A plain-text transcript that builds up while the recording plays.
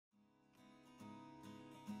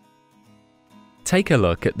Take a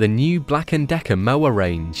look at the new Black & Decker mower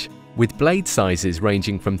range. With blade sizes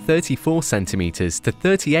ranging from 34 cm to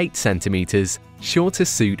 38 cm, sure to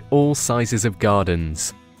suit all sizes of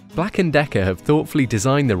gardens. Black & Decker have thoughtfully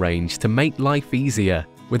designed the range to make life easier,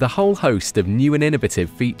 with a whole host of new and innovative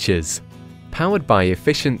features. Powered by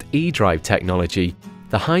efficient e-drive technology,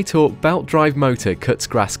 the high-torque belt drive motor cuts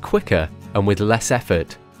grass quicker and with less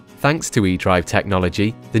effort. Thanks to e-drive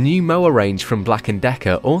technology, the new mower range from Black &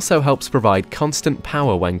 Decker also helps provide constant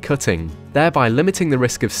power when cutting, thereby limiting the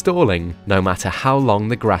risk of stalling no matter how long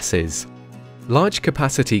the grass is. Large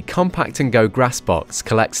capacity Compact&Go grass box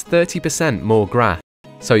collects 30% more grass,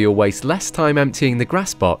 so you'll waste less time emptying the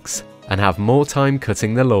grass box and have more time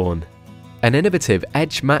cutting the lawn. An innovative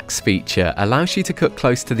EdgeMax feature allows you to cut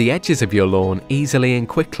close to the edges of your lawn easily and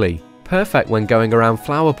quickly, perfect when going around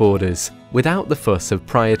flower borders without the fuss of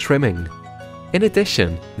prior trimming. In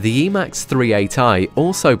addition, the EMAX38i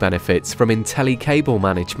also benefits from IntelliCable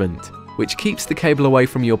management, which keeps the cable away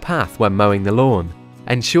from your path when mowing the lawn,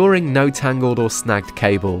 ensuring no tangled or snagged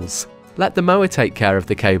cables. Let the mower take care of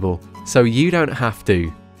the cable, so you don't have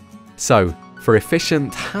to. So, for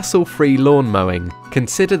efficient, hassle-free lawn mowing,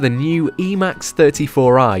 consider the new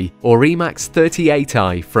EMAX34i or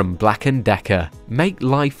EMAX38i from Black & Decker. Make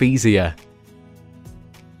life easier.